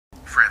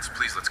France,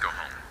 please, let's go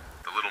home.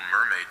 The Little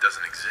Mermaid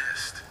doesn't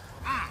exist.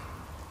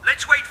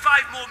 Let's wait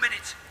 5 more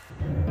minutes.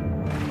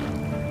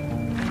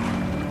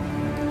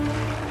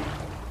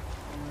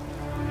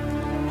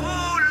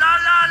 Oh, la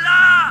la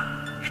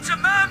la! It's a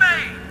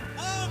mermaid!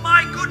 Oh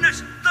my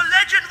goodness, the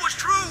legend was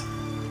true!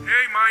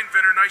 Hey,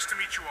 Mindvender, nice to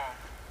meet you all.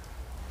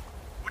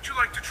 Would you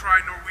like to try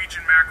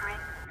Norwegian mackerel?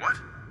 What?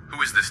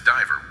 Who is this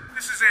diver?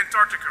 This is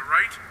Antarctica,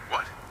 right?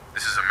 What?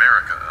 This is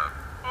America,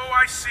 Oh,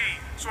 I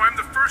see. So I'm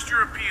the first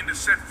European to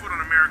set foot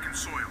on American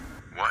soil.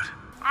 what?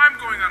 I'm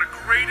going on a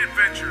great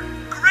adventure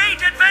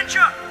Great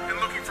adventure! and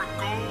looking for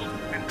gold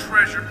and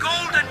treasure.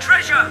 Gold and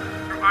treasure!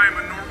 I am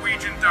a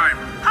Norwegian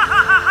diver. Ha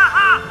ha ha ha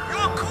ha!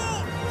 You're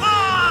cool!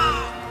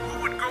 Whoa!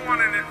 Who would go on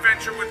an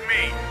adventure with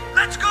me?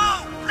 Let's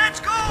go! Let's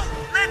go!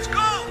 Let's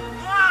go!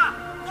 Mwah!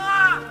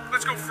 Mwah!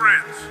 Let's go,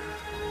 friends.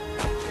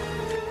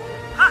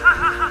 Ha ha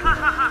ha ha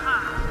ha ha ha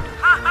ha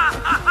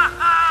ha ha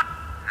ha!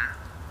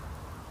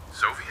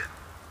 Soviet?